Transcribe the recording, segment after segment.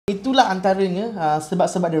Itulah antaranya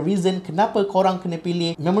sebab-sebab the reason kenapa korang kena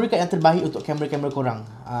pilih memory card yang terbaik untuk kamera-kamera korang.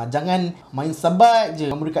 Jangan main sebat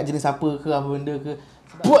je memory card jenis apa ke, apa benda ke.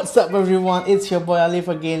 What's up everyone, it's your boy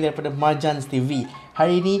Alif again daripada Marjans TV.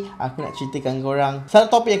 Hari ni aku nak ceritakan korang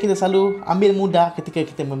satu topik yang kita selalu ambil mudah ketika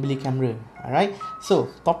kita membeli kamera. Alright,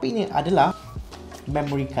 so topiknya adalah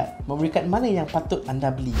memory card. Memory card mana yang patut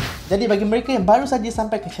anda beli? Jadi bagi mereka yang baru saja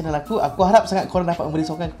sampai ke channel aku harap sangat korang dapat memberi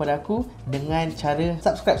sokongan kepada aku dengan cara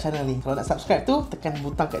subscribe channel ni. Kalau nak subscribe tu, tekan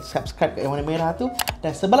butang kat subscribe kat yang warna merah tu,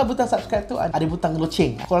 dan sebelah butang subscribe tu ada butang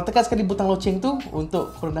loceng. Korang tekan sekali butang loceng tu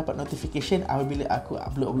untuk korang dapat notification apabila aku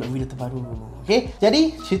upload video terbaru. Okay,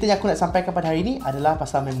 jadi cerita yang aku nak sampaikan pada hari ni adalah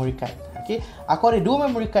pasal memory card. Okay, aku ada dua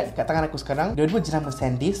memory card kat tangan aku sekarang. Dua-dua jenama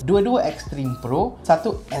Sandisk, dua-dua Extreme Pro,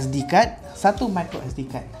 satu SD card, satu micro SD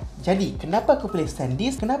card. Jadi, kenapa aku pilih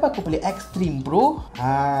Sandisk? Kenapa aku pilih Extreme Pro?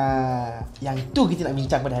 Yang tu kita nak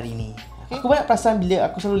bincang pada hari ini. Okay? Aku banyak perasan bila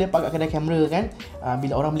aku selalu lepak kat kedai kamera kan.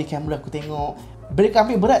 Bila orang beli kamera, aku tengok mereka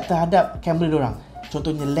ambil berat terhadap kamera diorang.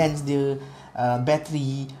 Contohnya lens dia,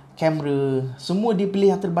 bateri, kamera, semua dia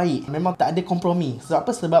pilih yang terbaik. Memang tak ada kompromi. Sebab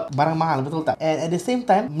apa? Sebab barang mahal, betul tak? And at the same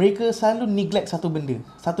time, mereka selalu neglect satu benda.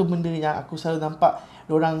 Satu benda yang aku selalu nampak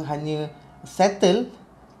diorang hanya settle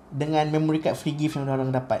dengan memory card free gift yang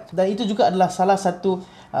orang dapat. Dan itu juga adalah salah satu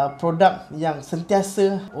produk yang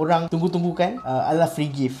sentiasa orang tunggu-tunggukan adalah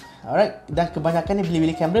free gift. Alright, dan kebanyakannya bila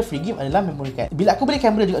beli kamera free gift adalah memory card. Bila aku beli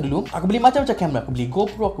kamera juga dulu, aku beli macam-macam kamera. Aku beli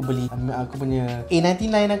Gopro, aku beli aku punya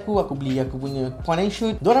A99 aku beli aku punya point and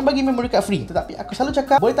shoot. Diorang bagi memory card free. Tetapi aku selalu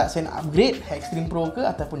cakap, boleh tak saya nak upgrade Extreme Pro ke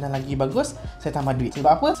ataupun yang lagi bagus, saya tambah duit.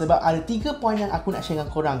 Sebab apa? Sebab ada 3 poin yang aku nak share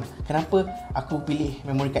dengan korang. Kenapa aku pilih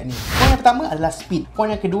memory card ni? Poin yang pertama adalah speed.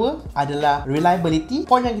 Poin yang kedua adalah reliability.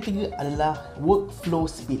 Poin yang ketiga adalah workflow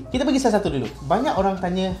speed. Kita bagi salah satu dulu. Banyak orang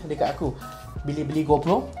tanya dekat aku, bila beli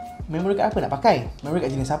GoPro, memory card apa nak pakai? Memory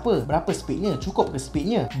card jenis apa? Berapa speednya? Cukup ke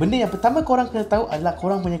speednya? Benda yang pertama korang kena tahu adalah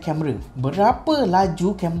korang punya kamera. Berapa laju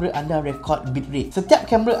kamera anda record bitrate? Setiap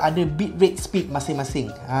kamera ada bitrate speed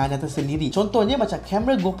masing-masing. Dan tersendiri. Contohnya macam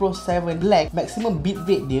kamera GoPro 7 Black, maximum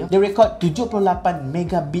bitrate dia record 78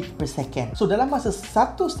 megabit per second. So dalam masa 1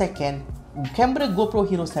 second, kamera GoPro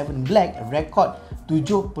Hero 7 Black record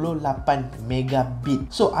 78 megabit.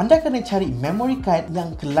 So anda kena cari memory card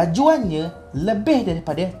yang kelajuannya lebih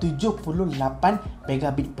daripada 78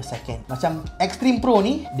 megabit per second. Macam Extreme Pro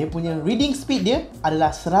ni, dia punya reading speed dia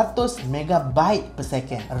adalah 100 megabyte per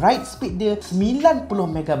second. Write speed dia 90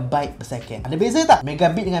 megabyte per second. Ada beza tak?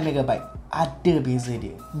 Megabit dengan megabyte. Ada beza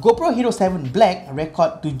dia. GoPro Hero 7 Black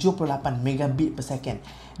record 78 megabit per second.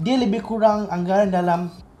 Dia lebih kurang anggaran dalam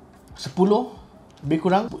 10, lebih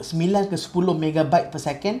kurang 9 ke 10 megabyte per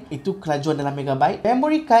second. Itu kelajuan dalam megabyte.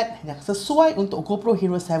 Memory card yang sesuai untuk GoPro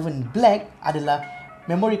Hero 7 Black adalah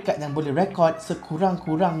memory card yang boleh record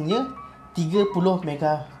sekurang-kurangnya 30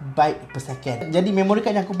 megabyte per second. Jadi memory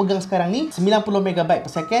card yang aku pegang sekarang ni 90 megabyte per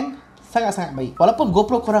second, sangat-sangat baik. Walaupun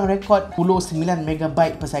GoPro korang rekod 9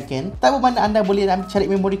 megabyte per second, tak bermakna anda boleh cari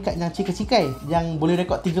memory card yang cikai-cikai yang boleh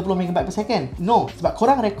rekod 30 megabyte per second. No, sebab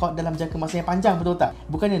korang rekod dalam jangka masa yang panjang, betul tak?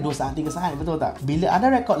 Bukannya 2 saat, 3 saat, betul tak? Bila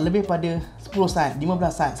anda rekod lebih pada 10 saat,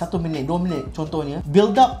 15 saat, 1 minit, 2 minit contohnya,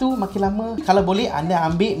 build up tu makin lama. Kalau boleh anda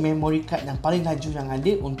ambil memory card yang paling laju yang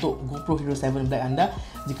ada untuk GoPro Hero 7 Black anda,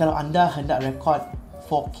 jikalau anda hendak rekod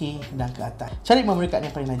 4K dan ke atas. Cari memory card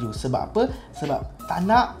yang paling laju. Sebab apa? Sebab tak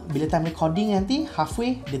nak bila time recording nanti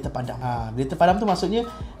halfway dia terpadam. Bila terpadam tu maksudnya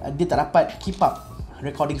dia tak dapat keep up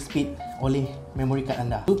recording speed oleh memory card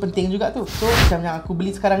anda. Itu penting juga tu. So macam yang aku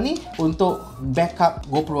beli sekarang ni untuk backup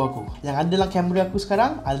GoPro aku. Yang ada dalam kamera aku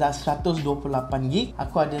sekarang adalah 128GB.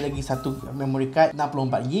 Aku ada lagi satu memory card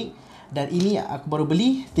 64GB. Dan ini aku baru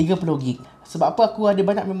beli 30GB. Sebab apa aku ada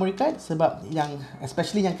banyak memory card? Sebab yang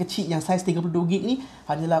especially yang kecil, yang size 32GB ni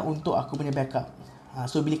hanyalah untuk aku punya backup.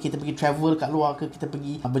 So bila kita pergi travel kat luar ke, kita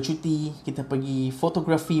pergi bercuti, kita pergi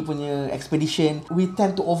fotografi punya expedition, we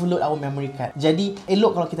tend to overload our memory card. Jadi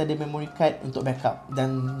elok kalau kita ada memory card untuk backup.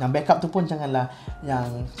 Dan yang backup tu pun janganlah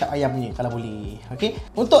yang cap ayam punya kalau boleh. Okay.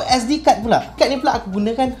 Untuk SD card pula, card ni pula aku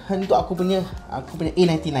gunakan untuk aku punya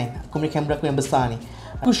A99. Aku punya kamera aku yang besar ni.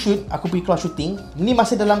 Aku shoot, aku pergi keluar shooting. Ini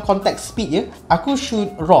masih dalam konteks speed je. Aku shoot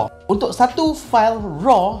RAW. Untuk satu file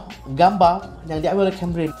RAW gambar yang diambil oleh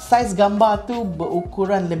kamera, saiz gambar tu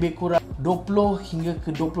berukuran lebih kurang 20 hingga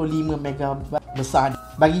ke 25 megabyte besar.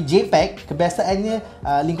 Bagi JPEG, kebiasaannya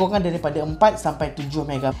lingkungan daripada 4 sampai 7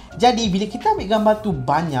 megabyte. Jadi bila kita ambil gambar tu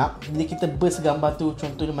banyak, bila kita burst gambar tu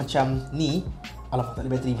contohnya macam ni, alamak tak ada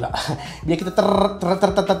bateri pula. Bila kita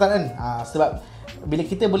kan, sebab bila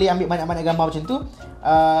kita boleh ambil banyak-banyak gambar macam tu,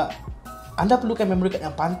 anda perlukan memory card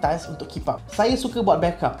yang pantas untuk keep up. Saya suka buat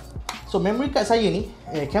backup. So memory card saya ni,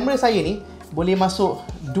 kamera saya ni boleh masuk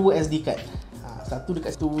 2 SD card. Satu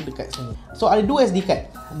dekat situ, dekat sini. So ada 2 SD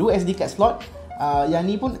card, 2 SD card slot. Yang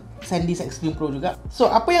ni pun Sandisk Extreme Pro juga.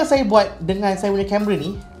 So apa yang saya buat dengan saya punya kamera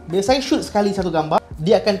ni, bila saya shoot sekali satu gambar,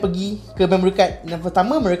 dia akan pergi ke memory card yang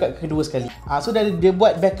pertama, memory card kedua sekali. So dia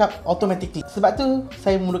buat backup automatically. Sebab tu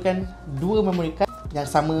saya memerlukan 2 memory card yang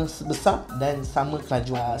sama besar dan sama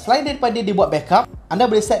kelajuan. Selain daripada dia buat backup, anda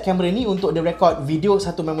boleh set kamera ni untuk dia record video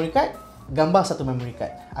satu memory card, gambar satu memory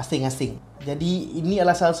card, asing-asing. Jadi ini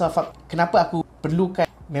adalah salah satu faktor kenapa aku perlukan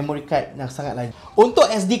memory card yang sangat laju. Untuk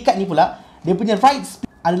SD card ni pula, dia punya write speed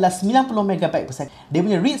adalah 90 MB per second. Dia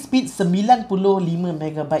punya read speed 95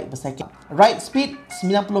 MB per second. Write speed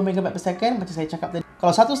 90 MB per second macam saya cakap tadi.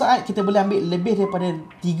 Kalau satu saat kita boleh ambil lebih daripada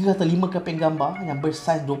 3 atau 5 keping gambar yang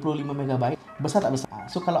bersaiz 25 MB. Besar tak besar?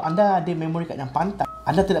 So kalau anda ada memory card yang pantas,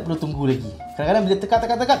 anda tidak perlu tunggu lagi. Kadang-kadang bila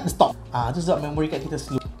tekan, stop. Itu sebab memory card kita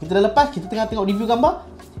slow. Kita dah lepas, kita tengah tengok review gambar,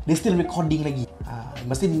 dia still recording lagi.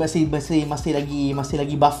 Masih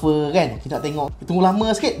lagi buffer kan. Kita nak tengok, tunggu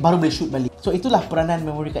lama sikit baru boleh shoot balik. So itulah peranan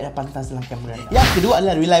memory card yang pantas dalam kamera ni. Yang kedua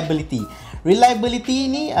adalah reliability. Reliability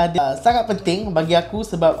ni sangat penting bagi aku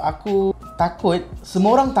sebab aku takut,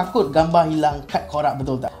 semua orang takut gambar hilang, kad korup,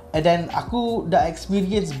 betul tak? Dan aku dah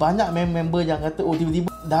experience banyak member yang kata, oh tiba-tiba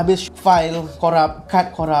dah habis file korup, kad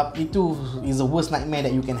korup. Itu is the worst nightmare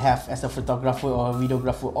that you can have as a photographer or a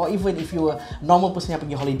videographer, or even if you are normal person yang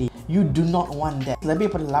pergi holiday. You do not want that. Lebih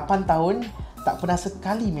daripada 8 tahun tak pernah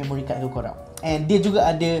sekali memory card aku korup. And dia juga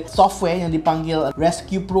ada software yang dipanggil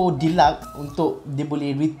Rescue Pro Deluxe untuk dia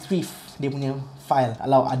boleh retrieve dia punya file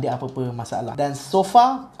kalau ada apa-apa masalah. Dan so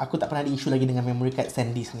far aku tak pernah ada isu lagi dengan memory card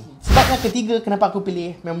Sandisk ni. Sebab yang ketiga kenapa aku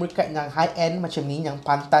pilih memory card yang high end macam ni, yang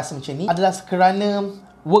pantas macam ni, adalah kerana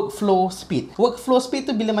workflow speed. Workflow speed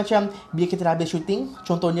tu bila kita dah habis shooting,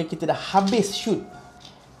 contohnya kita dah habis shoot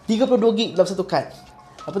 32 GB dalam satu card.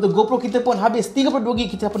 Lepas tu GoPro kita pun habis 32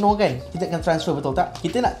 GB, kita dah penuh kan, kita akan transfer, betul tak?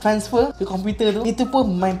 Kita nak transfer ke komputer tu, itu pun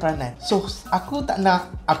main peranan. So aku tak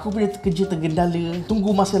nak aku punya kerja tergendala,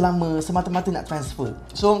 tunggu masa lama semata-mata nak transfer.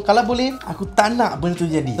 So kalau boleh, aku tak nak benda tu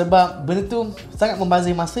jadi, sebab benda tu sangat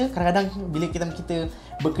membazir masa. Kadang-kadang bila kita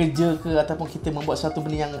bekerja ke ataupun kita membuat satu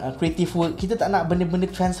benda yang creative work, kita tak nak benda-benda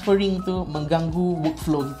transferring tu mengganggu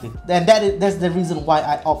workflow kita. Dan that's the reason why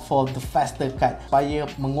I opt for the faster card, supaya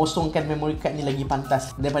mengosongkan memory card ni lagi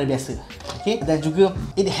pantas daripada biasa. Okay? Dan juga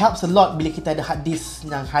it helps a lot bila kita ada hard disk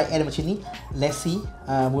yang high end macam ni, lesi,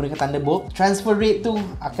 menggunakan Thunderbolt. Transfer rate tu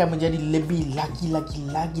akan menjadi lebih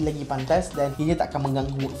lagi pantas dan ia tak akan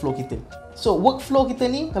mengganggu workflow kita. So workflow kita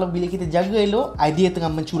ni, kalau bila kita jaga elok, idea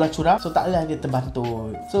tengah mencurah-curah, so taklah dia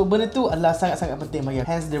terbantul. So benda tu adalah sangat-sangat penting bagi aku.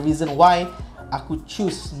 Hence the reason why aku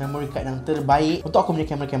choose memory card yang terbaik untuk aku punya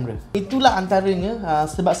kamera-kamera. Itulah antaranya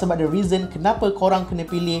sebab-sebab the reason kenapa korang kena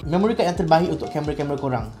pilih memory card yang terbaik untuk kamera-kamera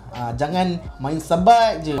korang. Jangan main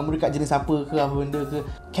sebat je memory card jenis apa ke, apa benda ke.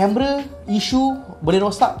 Kamera isu boleh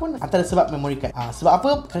rosak pun antara sebab memory card. Sebab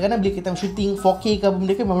apa? Kadang-kadang bila kita shooting 4K ke apa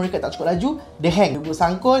benda ke, memory card tak cukup laju, dia hang, dia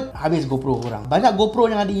sangkut, habis GoPro korang. Banyak GoPro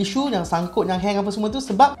yang ada isu, yang sangkut, yang hang apa semua tu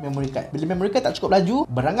sebab memory card. Bila memory card tak cukup laju,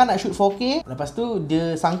 berangan nak shoot 4K, lepas tu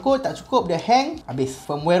dia sangkut, tak cukup, dia hang, habis.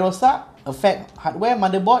 Firmware rosak, affect hardware,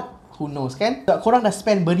 motherboard, who knows kan? Sebab korang dah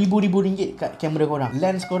spend beribu-ribu ringgit kat kamera korang.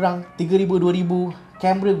 Lens korang 3,000, 2,000,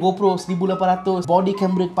 kamera GoPro 1,800, body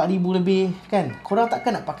camera 4,000 lebih kan? Korang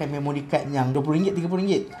takkan nak pakai memory card yang RM20,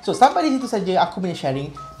 RM30. So sampai di situ saja aku punya sharing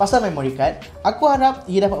pasal memory card. Aku harap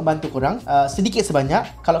ia dapat membantu korang sedikit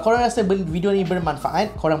sebanyak. Kalau korang rasa video ni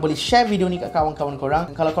bermanfaat, korang boleh share video ni kat kawan-kawan korang.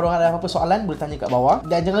 Dan kalau korang ada apa-apa soalan, boleh tanya kat bawah.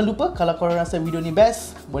 Dan jangan lupa, kalau korang rasa video ni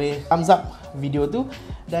best, boleh thumbs up video tu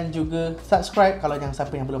dan juga subscribe kalau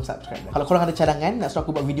siapa yang belum subscribe. Kalau korang ada cadangan nak suruh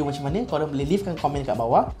aku buat video macam mana, korang boleh leavekan komen kat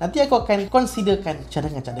bawah. Nanti aku akan considerkan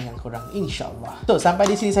cadangan-cadangan korang, insyaAllah. So sampai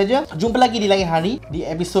di sini saja. Jumpa lagi di lain hari di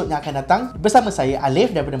episod yang akan datang bersama saya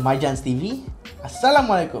Alif daripada Myjans TV.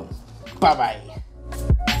 Assalamualaikum. Bye bye.